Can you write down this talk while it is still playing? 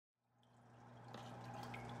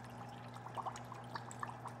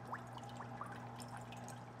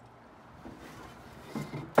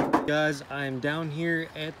Guys, I'm down here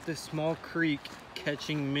at the small creek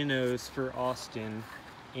catching minnows for Austin,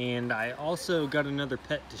 and I also got another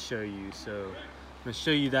pet to show you, so I'm gonna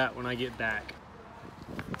show you that when I get back.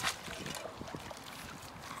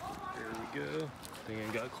 There we go. I think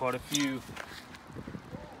I got quite a few.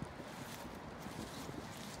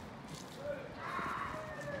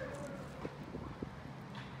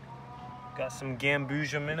 Got some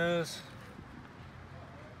gambusia minnows.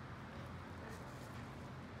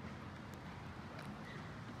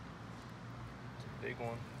 Big one.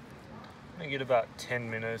 I'm gonna get about 10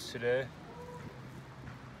 minnows today.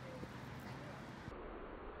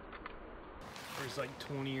 There's like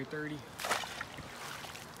 20 or 30.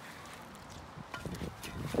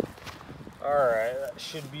 Alright, that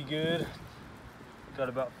should be good. Got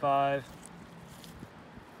about 5.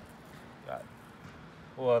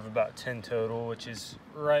 We'll have about 10 total, which is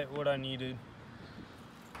right what I needed.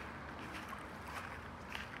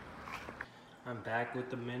 I'm back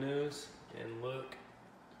with the minnows, and look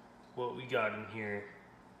what we got in here.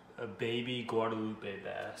 A baby Guadalupe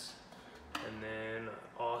bass. And then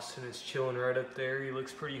Austin is chilling right up there. He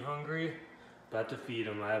looks pretty hungry. About to feed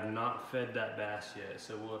him. I have not fed that bass yet,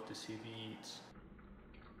 so we'll have to see if he eats.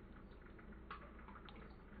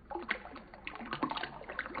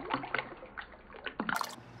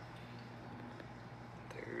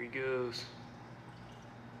 There he goes.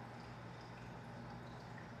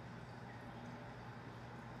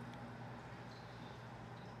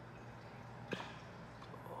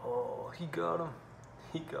 Oh, he got him.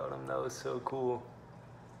 He got him. That was so cool.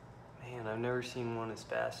 Man, I've never seen one as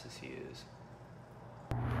fast as he is.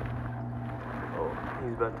 Oh,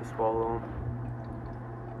 he's about to swallow him.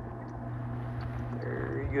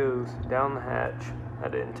 There he goes, down the hatch.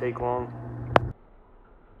 That didn't take long.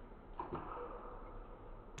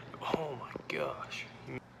 Oh my gosh.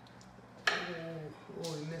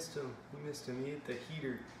 Oh, he missed him. He missed him. He hit the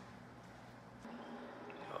heater.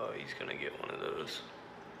 Oh, he's gonna get one of those.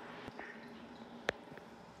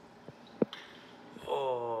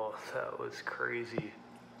 Oh, that was crazy.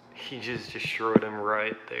 He just destroyed him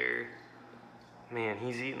right there. Man,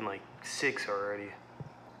 he's eaten like 6 already.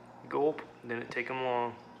 Gulp, didn't take him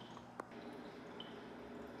long.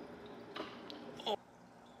 Oh.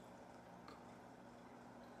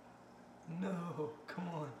 No, come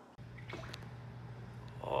on.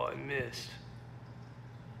 Oh, I missed.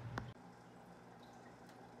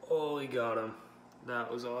 Oh, he got him. That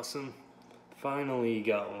was awesome. Finally, he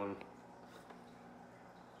got one.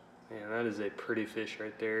 Man, that is a pretty fish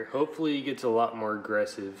right there. Hopefully he gets a lot more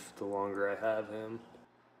aggressive the longer I have him.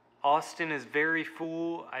 Austin is very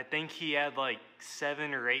full. I think he had like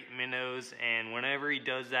 7 or 8 minnows, and whenever he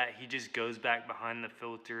does that, he just goes back behind the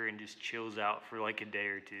filter and just chills out for like a day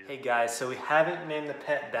or 2. Hey guys, so we haven't named the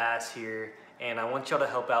pet bass here, and I want y'all to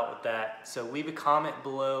help out with that. So leave a comment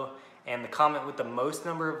below, and the comment with the most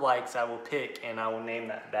number of likes I will pick, and I will name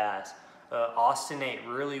that bass. Austin ate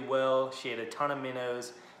really well. She had a ton of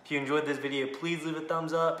minnows. If you enjoyed this video, please leave a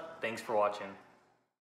thumbs up. Thanks for watching.